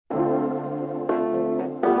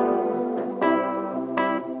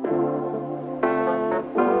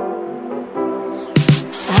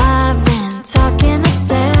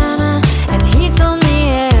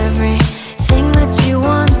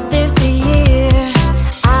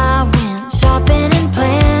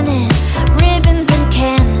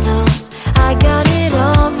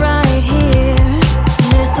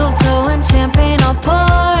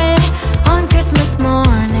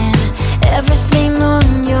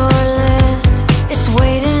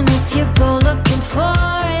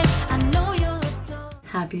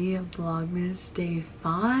Vlogmas day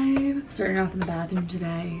 5. Starting off in the bathroom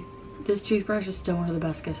today. This toothbrush is still one of the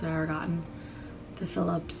best gifts I've ever gotten. The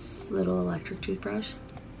Philips little electric toothbrush.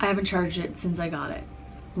 I haven't charged it since I got it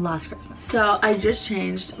last Christmas. So I just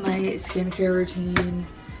changed my skincare routine.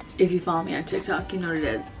 If you follow me on TikTok, you know what it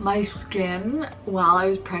is. My skin while I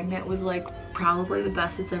was pregnant was like probably the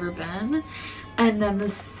best it's ever been. And then the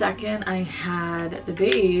second I had the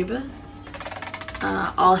babe,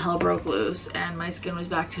 all hell broke loose and my skin was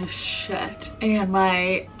back to shit. And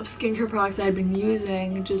my skincare products I had been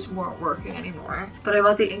using just weren't working anymore. But I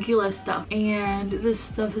bought the Inky List stuff and this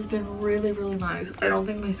stuff has been really, really nice. I don't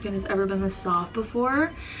think my skin has ever been this soft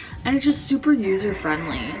before. And it's just super user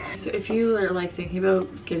friendly. So if you are like thinking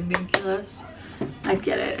about getting the Inky List, I'd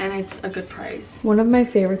get it, and it's a good price. One of my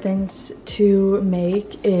favorite things to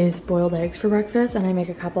make is boiled eggs for breakfast, and I make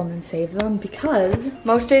a couple and then save them because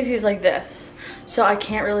most days he's like this. So I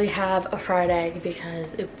can't really have a fried egg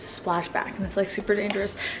because it's splashed back and it's like super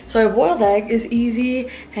dangerous. So a boiled egg is easy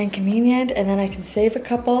and convenient, and then I can save a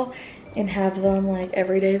couple and have them like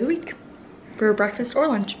every day of the week for breakfast or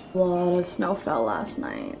lunch. A lot of snow fell last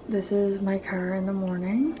night. This is my car in the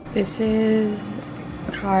morning. This is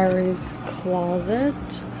Kyrie's closet.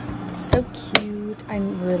 So cute. I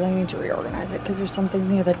really need to reorganize it because there's some things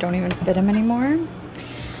in here that don't even fit him anymore.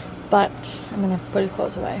 But I'm gonna put his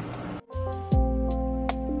clothes away.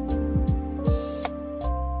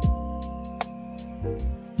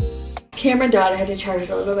 Camera died, I had to charge it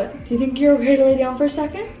a little bit. Do you think you're okay to lay down for a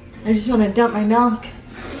second? I just want to dump my milk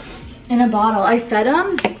in a bottle. I fed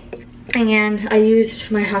him and I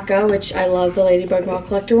used my Hucka, which I love, the Ladybug Milk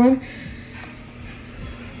Collector one.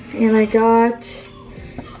 And I got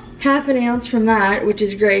half an ounce from that, which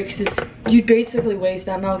is great because you basically waste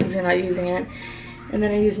that milk if you're not using it. And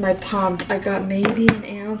then I used my pump. I got maybe an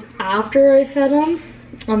ounce after I fed him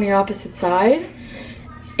on the opposite side.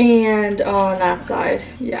 And on that side,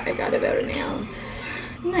 yeah, I got about an ounce.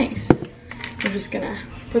 Nice. I'm just gonna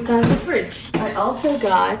put that in the fridge. I also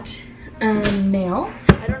got mail.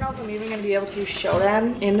 I don't know if I'm even gonna be able to show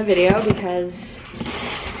them in the video because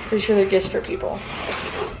I'm pretty sure they're gifts for people.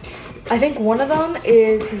 I think one of them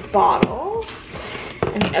is his bottle,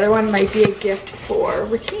 and the other one might be a gift for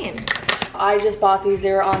Rakeen. I just bought these.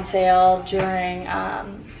 They were on sale during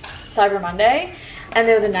Cyber Monday, and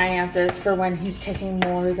they're the 9 ounces for when he's taking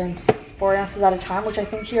more than 4 ounces at a time, which I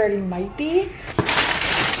think he already might be.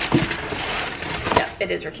 Yeah,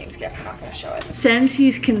 it is Rakeen's gift. I'm not going to show it. Since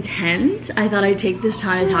he's content, I thought I'd take this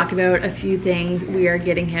time to talk about a few things we are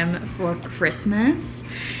getting him for Christmas.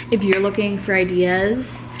 If you're looking for ideas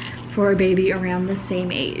for a baby around the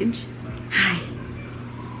same age. Hi.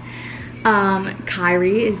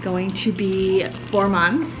 Kyrie is going to be 4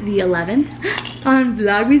 months, the 11th, on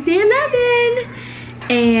Vlogmas day 11.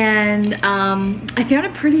 And I found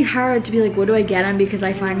it pretty hard to be like, what do I get him? Because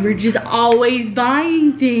I find we're just always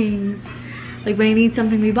buying things. Like when he needs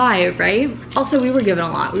something, we buy it, right? Also, we were given a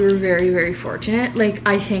lot. We were very, very fortunate. Like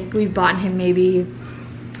I think we bought him maybe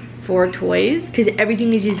 4 toys because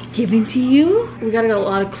everything is just given to you. We got a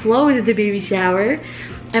lot of clothes at the baby shower,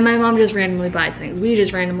 and my mom just randomly buys things. We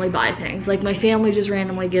just randomly buy things. Like my family just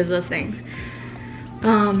randomly gives us things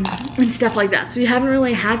and stuff like that. So we haven't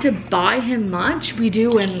really had to buy him much. We do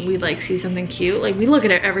when we like see something cute. Like we look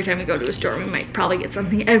at it every time we go to a store. We might probably get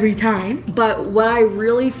something every time. But what I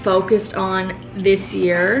really focused on this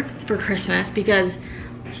year for Christmas, because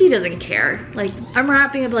he doesn't care. Like I'm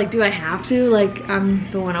wrapping it, like do I have to? Like I'm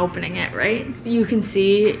the one opening it, right? You can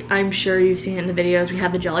see, I'm sure you've seen it in the videos, we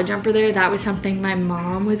have the Jolly Jumper there. That was something my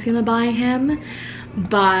mom was gonna buy him,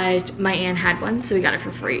 but my aunt had one, so we got it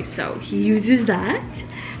for free. So he uses that.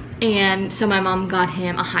 And so my mom got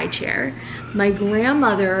him a high chair. My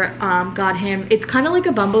grandmother got him, it's kind of like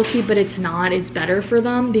a bumbo seat, but it's not. It's better for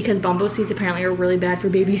them because bumbo seats apparently are really bad for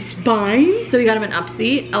baby's spine. So we got him an up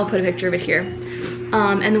seat. I'll put a picture of it here.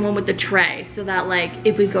 And the one with the tray, so that like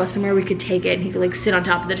if we go somewhere we could take it and he could like sit on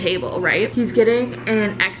top of the table, right? He's getting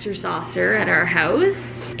an extra saucer at our house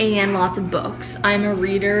and lots of books. I'm a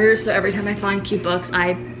reader, so every time I find cute books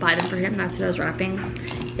I buy them for him. That's what I was wrapping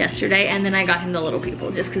yesterday. And then I got him the Little People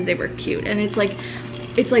just because they were cute, and it's like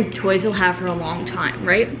toys he'll have for a long time,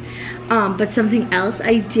 right? But something else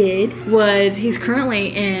I did was, he's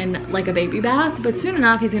currently in like a baby bath, but soon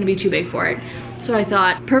enough he's gonna be too big for it. So I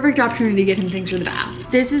thought, perfect opportunity to get him things for the bath.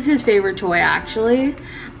 This is his favorite toy actually.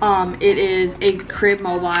 It is a crib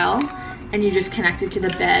mobile, and you just connect it to the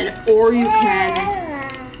bed, or you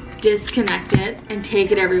can disconnect it and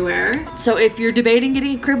take it everywhere. So if you're debating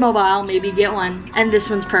getting a crib mobile, maybe get one. And this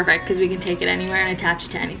one's perfect because we can take it anywhere and attach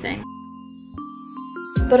it to anything.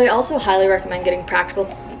 But I also highly recommend getting practical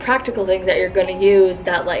things that you're gonna use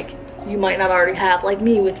that like you might not already have, like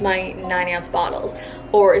me with my 9-ounce bottles.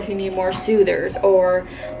 Or if you need more soothers, or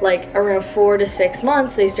like around 4 to 6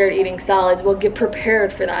 months they start eating solids, we'll get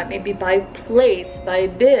prepared for that. Maybe buy plates, buy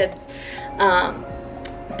bibs,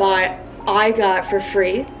 I got for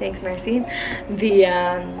free, thanks Mercy, the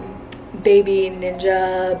baby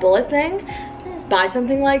ninja bullet thing. Buy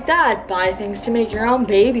something like that. Buy things to make your own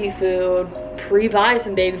baby food. Pre-buy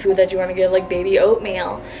some baby food that you want to give, like baby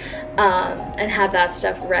oatmeal, and have that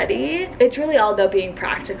stuff ready. It's really all about being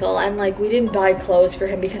practical. And like, we didn't buy clothes for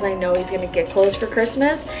him because I know he's gonna get clothes for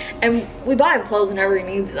Christmas, and we buy him clothes whenever he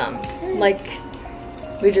needs them. Like,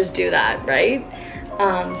 we just do that, right?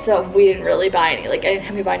 So we didn't really buy any. Like,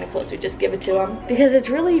 anytime we buy new clothes, we just give it to him, because it's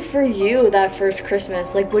really for you that first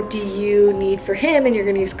Christmas. Like, what do you need for him, and you're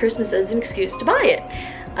gonna use Christmas as an excuse to buy it.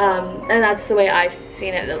 And that's the way I've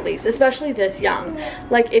seen it, at least, especially this young.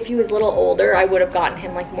 Like, if he was a little older, I would have gotten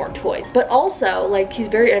him like more toys, but also like, he's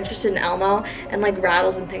very interested in Elmo and like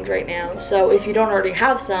rattles and things right now. So if you don't already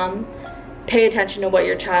have some, pay attention to what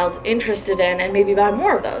your child's interested in and maybe buy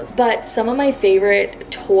more of those. But some of my favorite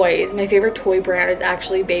toys, my favorite toy brand is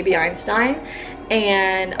actually Baby Einstein.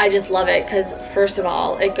 And I just love it because, first of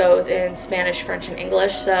all, it goes in Spanish, French, and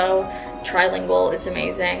English, so trilingual, it's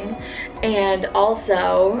amazing. And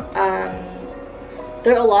also,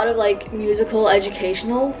 there are a lot of like musical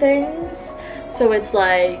educational things. So it's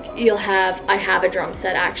like, I have a drum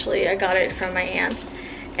set actually, I got it from my aunt.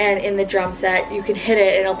 And in the drum set, you can hit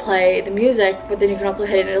it and it'll play the music, but then you can also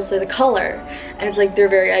hit it and it'll say the color. And it's like, they're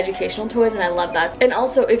very educational toys, and I love that. And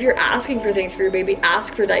also, if you're asking for things for your baby,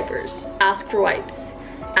 ask for diapers, ask for wipes,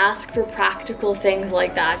 ask for practical things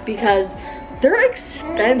like that, because they're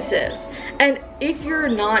expensive. And if you're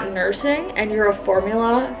not nursing and you're a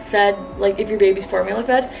formula fed, like if your baby's formula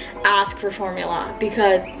fed, ask for formula,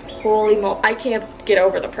 because holy moly, I can't get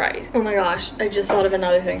over the price. Oh my gosh, I just thought of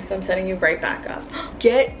another thing, so I'm setting you right back up.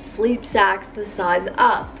 Get sleep sacks the size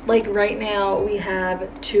up. Like right now we have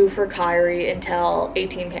 2 for Kyrie until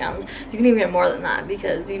 18 pounds. You can even get more than that,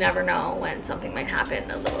 because you never know when something might happen,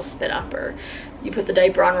 a little spit up, or you put the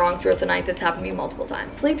diaper on wrong throughout the night. That's happened to me multiple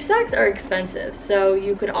times. Sleep sacks are expensive, so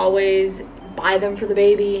you could always buy them for the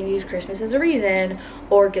baby and use Christmas as a reason,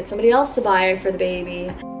 or get somebody else to buy it for the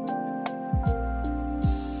baby.